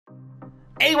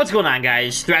Hey, what's going on,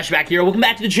 guys? Thrash back here. Welcome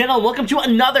back to the channel. Welcome to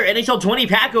another NHL 20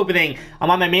 pack opening. I'm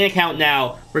on my main account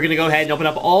now. We're going to go ahead and open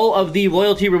up all of the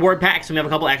loyalty reward packs, and we have a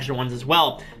couple extra ones as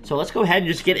well. So let's go ahead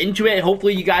and just get into it.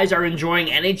 Hopefully you guys are enjoying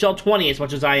NHL 20 as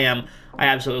much as I am. I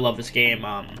absolutely love this game.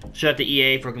 Shout out to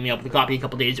EA for hooking me up with the copy a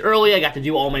couple days early. I got to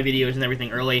do all my videos and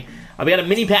everything early. We got a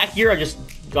mini pack here. I just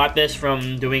got this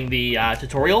from doing the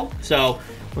tutorial. So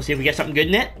we'll see if we get something good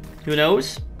in it. Who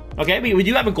knows? Okay, we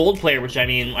do have a gold player, which, I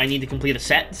mean, I need to complete a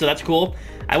set, so that's cool.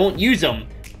 I won't use them.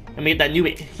 I'm gonna get that new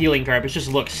healing card, which just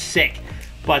looks sick.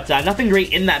 But nothing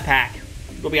great in that pack.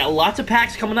 But we got lots of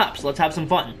packs coming up, so let's have some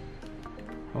fun.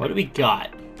 What do we got?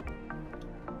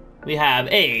 We have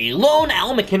a lone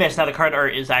Al McInnes. Now, the card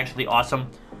art is actually awesome.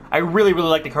 I really, really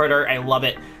like the card art. I love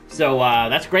it. So,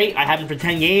 that's great. I have them for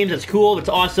 10 games. That's cool. That's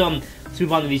awesome. Let's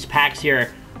move on to these packs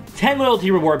here. 10 loyalty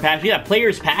reward packs. We got a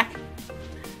player's pack.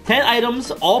 10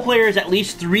 items, all players at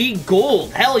least 3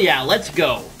 gold. Hell yeah, let's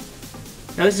go.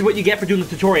 Now this is what you get for doing the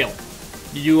tutorial.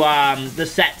 You do the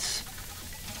sets.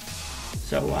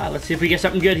 So let's see if we get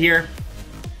something good here.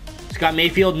 Scott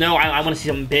Mayfield, no, I want to see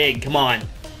something big. Come on.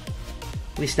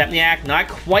 Lee Stepniak, not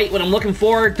quite what I'm looking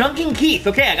for. Duncan Keith,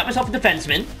 okay, I got myself a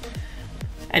defenseman.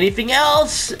 Anything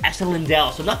else? Esa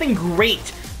Lindell, so nothing great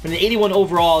for an 81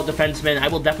 overall defenseman. I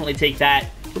will definitely take that.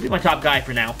 He'll be my top guy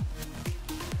for now.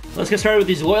 Let's get started with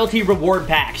these loyalty reward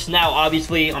packs. Now,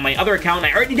 obviously, on my other account,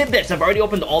 I already did this. I've already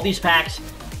opened all these packs.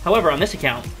 However, on this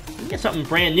account, you can get something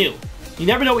brand new. You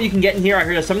never know what you can get in here. I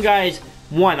heard of some guys,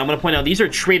 one, I'm going to point out, these are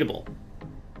tradable.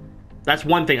 That's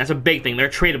one thing. That's a big thing. They're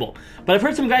tradable. But I've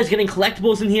heard some guys getting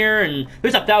collectibles in here, and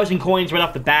there's 1,000 coins right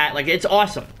off the bat. Like, it's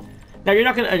awesome. Now, you're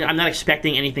not going to, I'm not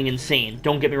expecting anything insane.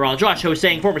 Don't get me wrong. Josh was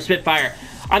saying, former Spitfire,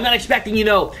 I'm not expecting, you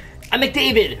know, a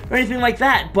McDavid or anything like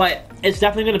that, but it's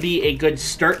definitely going to be a good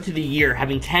start to the year,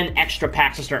 having 10 extra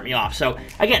packs to start me off. So,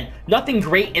 again, nothing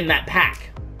great in that pack.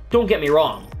 Don't get me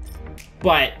wrong.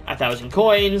 But 1,000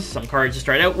 coins, some cards to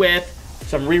start out with,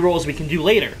 some rerolls we can do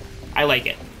later. I like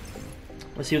it.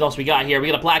 Let's see what else we got here. We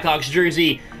got a Blackhawks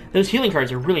jersey. Those healing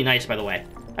cards are really nice, by the way.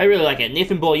 I really like it.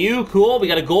 Nathan Beaulieu, cool. We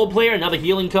got a gold player, another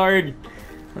healing card.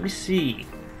 Let me see.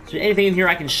 Is there anything in here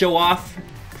I can show off,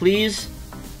 please?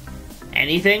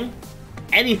 Anything?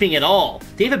 Anything at all.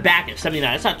 David Backes,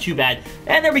 79. That's not too bad.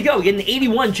 And there we go. We get an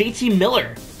 81 JT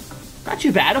Miller. Not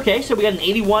too bad. Okay, so we got an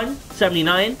 81,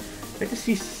 79. I'd like to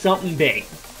see something big.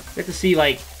 I'd like to see,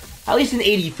 like, at least an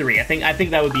 83. I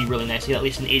think that would be really nice to get at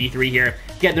least an 83 here.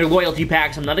 Get their loyalty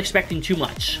packs. I'm not expecting too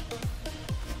much.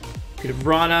 Peter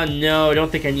Vrana. No, I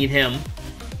don't think I need him.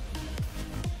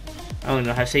 I don't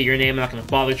know how to say your name. I'm not going to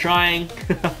bother trying.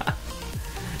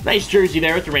 Nice jersey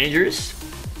there with the Rangers.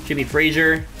 Jimmy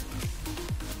Fraser.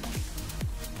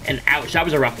 And ouch, that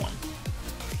was a rough one.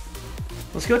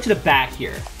 Let's go to the back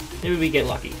here. Maybe we get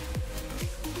lucky.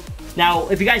 Now,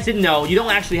 if you guys didn't know, you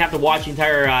don't actually have to watch the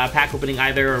entire pack opening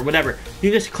either, or whatever.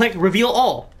 You just click Reveal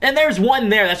All. And there's one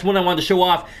there. That's one I wanted to show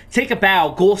off. Take a bow.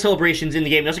 Goal celebrations in the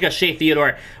game. That's like a Shea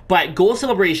Theodore. But goal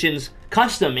celebrations,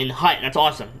 custom in HUT. That's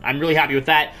awesome. I'm really happy with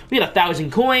that. We had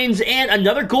 1,000 coins and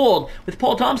another gold with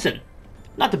Paul Thompson.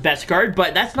 Not the best card,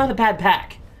 but that's not a bad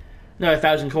pack. Another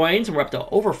 1,000 coins, and we're up to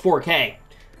over 4K.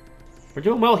 We're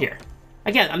doing well here.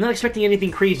 Again, I'm not expecting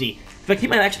anything crazy. If I keep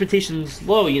my expectations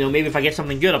low, you know, maybe if I get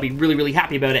something good, I'll be really, really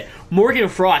happy about it. Morgan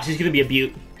Frost is going to be a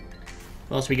beaut.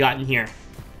 What else we got in here?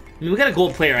 I mean, we got a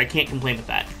gold player. I can't complain with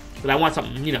that. But I want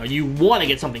something, you know, you want to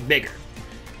get something bigger.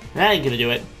 That ain't going to do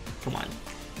it. Come on.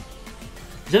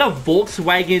 Is that a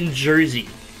Volkswagen jersey?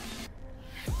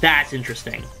 That's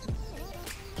interesting.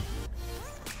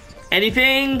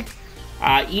 Anything?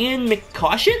 Ian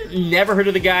McCaution? Never heard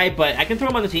of the guy, but I can throw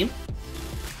him on the team.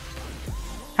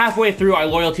 Halfway through our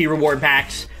loyalty reward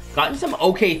packs. Gotten some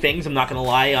okay things, I'm not going to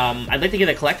lie. I'd like to get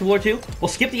a collectible or two. We'll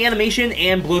skip the animation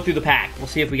and blow through the pack. We'll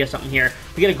see if we get something here.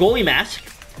 We get a goalie mask.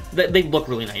 They look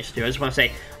really nice, too. I just want to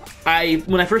say,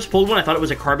 when I first pulled one, I thought it was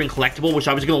a carbon collectible, which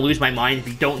I was going to lose my mind. If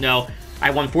you don't know,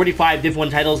 I won 45 Div 1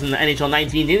 titles in the NHL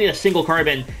 19. Didn't need a single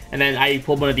carbon, and then I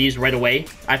pulled one of these right away.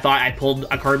 I thought I pulled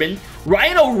a carbon.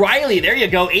 Ryan O'Reilly, there you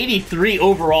go, 83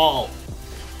 overall.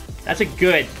 That's a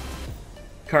good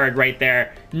card right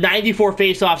there. 94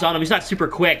 face-offs on him. He's not super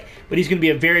quick, but he's going to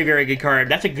be a very, very good card.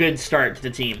 That's a good start to the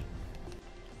team.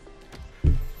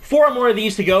 4 more of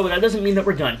these to go, but that doesn't mean that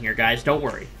we're done here, guys. Don't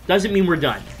worry. Doesn't mean we're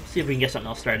done. Let's see if we can get something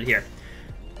else started here.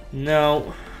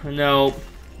 No, no,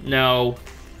 no,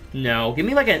 no. Give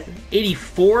me like an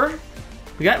 84.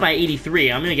 We got my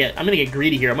 83. I'm gonna get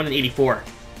greedy here. I'm on an 84.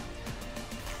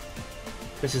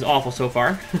 This is awful so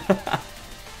far.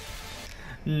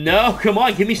 No, come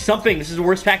on, give me something. This is the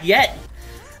worst pack yet.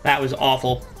 That was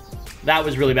awful. That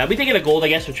was really bad. We did get a gold, I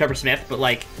guess, with Trevor Smith, but,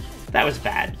 like, That was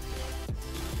bad.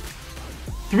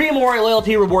 3 more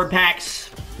loyalty reward packs.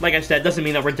 Like I said, doesn't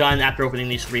mean that we're done after opening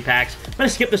these 3 packs. I'm going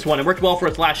to skip this one. It worked well for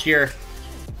us last year.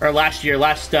 Or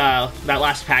that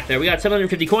last pack there. We got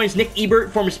 750 coins. Nick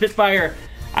Ebert, former Spitfire.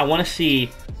 I want to see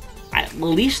at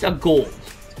least a gold.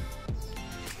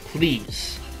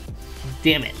 Please.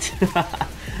 Damn it.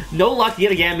 No luck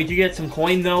yet again. We do get some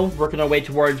coin, though. Working our way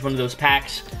towards one of those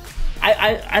packs.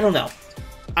 I don't know.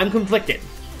 I'm conflicted.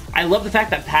 I love the fact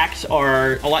that packs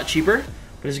are a lot cheaper,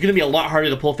 but it's going to be a lot harder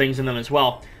to pull things in them as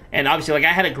well. And obviously, like,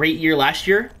 I had a great year last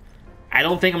year. I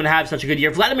don't think I'm going to have such a good year.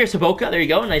 Vladimir Sobotka, there you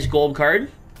go. Nice gold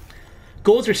card.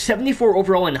 Golds are 74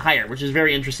 overall and higher, which is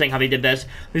very interesting how they did this.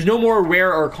 There's no more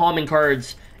rare or common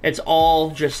cards. It's all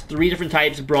just 3 different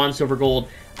types, bronze, silver, gold.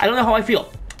 I don't know how I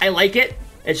feel. I like it.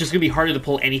 It's just going to be harder to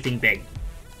pull anything big.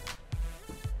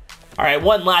 Alright,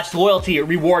 one last loyalty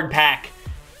reward pack.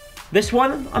 This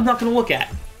one, I'm not going to look at.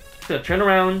 Just going to turn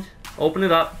around, open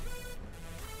it up,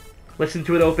 listen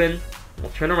to it open.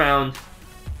 We'll turn around,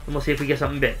 and we'll see if we get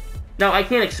something big. Now, I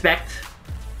can't expect...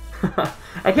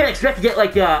 I can't expect to get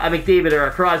like a McDavid or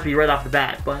a Crosby right off the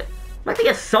bat, but I'd like to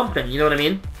get something, you know what I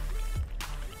mean?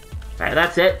 Alright,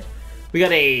 that's it. We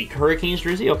got a Hurricanes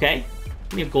jersey, okay.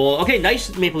 We have gold. Okay,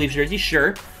 nice Maple Leafs jersey,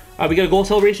 sure. We got a goal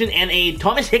celebration and a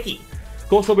Thomas Hickey.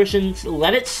 Goal celebrations,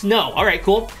 let it snow. Alright,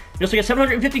 cool. We also got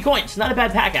 750 coins. Not a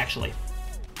bad pack, actually.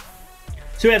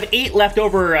 So we have 8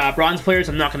 leftover bronze players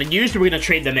I'm not going to use, so we're going to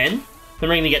trade them in. Then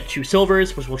we're going to get 2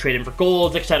 silvers, which we'll trade in for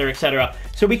golds, etc., etc.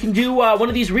 So we can do one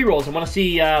of these rerolls. I want to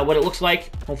see what it looks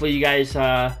like. Hopefully you guys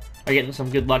are getting some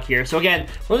good luck here. So again,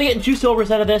 we're only getting 2 silvers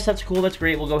out of this. That's cool. That's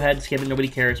great. We'll go ahead and skip it. Nobody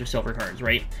cares. They're silver cards,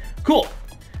 right? Cool.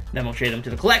 Then we'll trade them to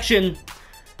the collection.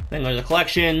 Then go to the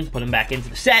collection. Put them back into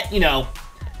the set. You know,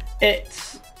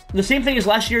 it's the same thing as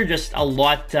last year, just a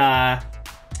lot...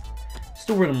 what's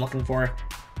the word I'm looking for?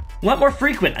 A lot more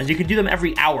frequent, as you can do them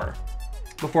every hour.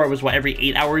 Before it was, what, every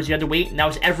 8 hours you had to wait? Now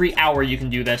it's every hour you can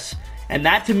do this. And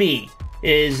that, to me,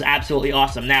 is absolutely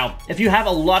awesome. Now, if you have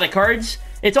a lot of cards,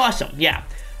 it's awesome, yeah.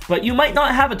 But you might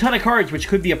not have a ton of cards, which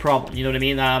could be a problem, you know what I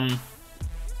mean?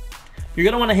 You're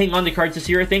going to want to hang on to cards this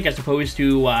year, I think, as opposed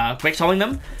to quick selling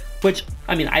them. Which,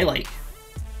 I mean, I like.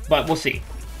 But we'll see.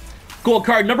 Gold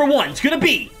card number 1 is going to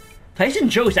be Tyson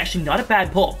Jost. Actually, not a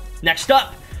bad pull. Next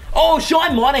up, oh,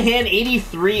 Sean Monahan,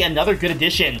 83, another good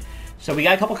addition. So we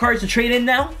got a couple cards to trade in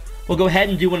now. We'll go ahead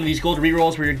and do one of these gold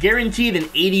rerolls where you're guaranteed an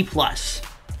 80+.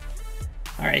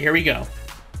 Alright, here we go.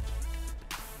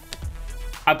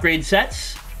 Upgrade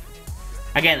sets.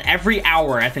 Again, every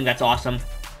hour. I think that's awesome.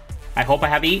 I hope I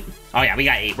have 8. Oh yeah, we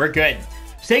got 8. We're good.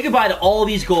 Say goodbye to all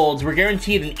these golds. We're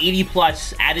guaranteed an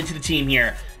 80+ added to the team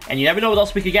here. And you never know what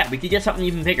else we could get. We could get something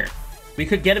even bigger. We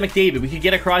could get a McDavid. We could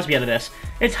get a Crosby out of this.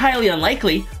 It's highly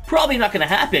unlikely. Probably not going to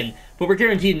happen. But we're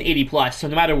guaranteed an 80+. So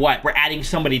no matter what, we're adding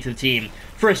somebody to the team.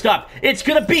 First up, it's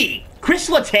going to be Chris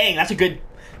Letang. That's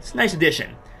a nice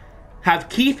addition. Have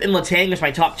Keith and Letang as my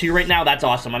top 2 right now. That's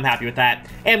awesome. I'm happy with that.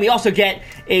 And we also get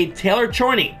a Taylor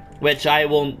Chorney, which I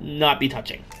will not be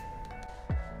touching.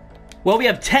 Well, we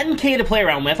have 10K to play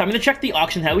around with. I'm going to check the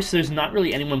auction house. There's not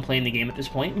really anyone playing the game at this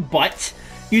point. But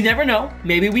you never know.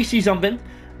 Maybe we see something.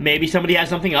 Maybe somebody has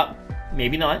something up.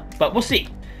 Maybe not. But we'll see.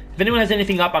 If anyone has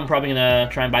anything up, I'm probably going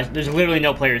to try and buy... There's literally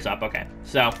no players up. Okay.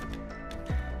 So,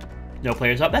 no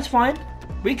players up. That's fine.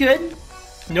 We good.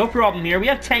 No problem here. We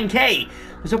have 10K.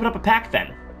 Let's open up a pack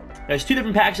then. There's 2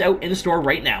 different packs out in the store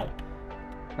right now.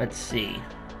 Let's see.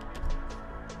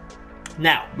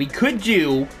 Now, we could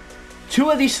do 2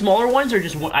 of these smaller ones, or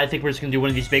just one. I think we're just going to do one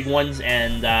of these big ones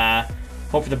and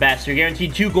hope for the best. So you're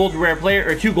guaranteed 2 gold rare player,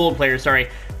 or 2 gold players, sorry.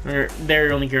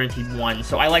 They're only guaranteed 1.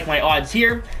 So I like my odds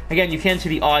here. Again, you can see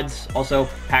the odds, also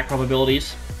pack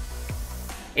probabilities.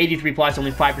 83+,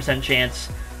 only 5% chance.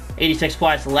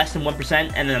 86+, less than 1%,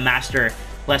 and then a master,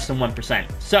 less than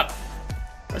 1%. So,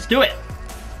 let's do it.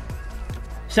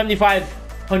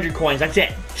 7,500 coins, that's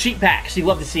it. Sheet packs, you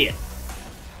love to see it.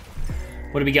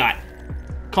 What do we got?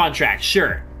 Contract,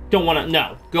 sure. Don't want to,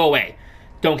 no, go away.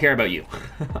 Don't care about you.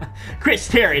 Chris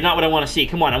Terry, not what I want to see.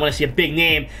 Come on, I want to see a big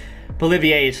name.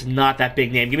 Bolivier is not that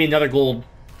big name. Give me another gold.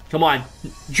 Come on.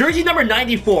 Jersey number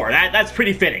 94. That's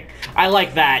pretty fitting. I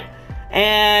like that.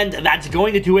 And that's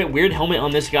going to do it. Weird helmet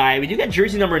on this guy. We do get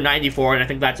jersey number 94, and I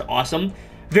think that's awesome.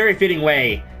 Very fitting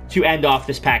way to end off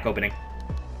this pack opening.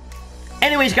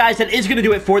 Anyways, guys, that is going to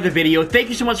do it for the video. Thank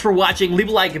you so much for watching. Leave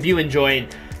a like if you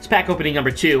enjoyed. It's pack opening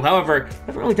number 2. However, I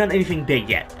haven't really done anything big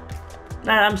yet.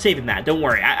 Nah, I'm saving that. Don't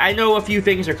worry. I know a few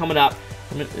things are coming up.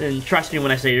 And trust me when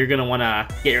I say you're going to want to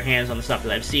get your hands on the stuff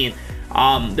that I've seen.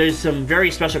 There's some very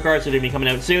special cards that are going to be coming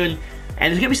out soon.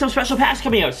 And there's going to be some special packs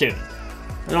coming out soon.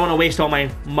 I don't want to waste all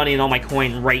my money and all my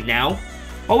coin right now.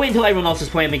 I'll wait until everyone else is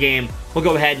playing the game. We'll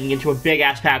go ahead and get into a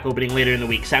big-ass pack opening later in the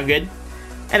week. Sound good?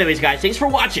 Anyways, guys, thanks for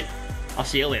watching. I'll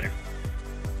see you later.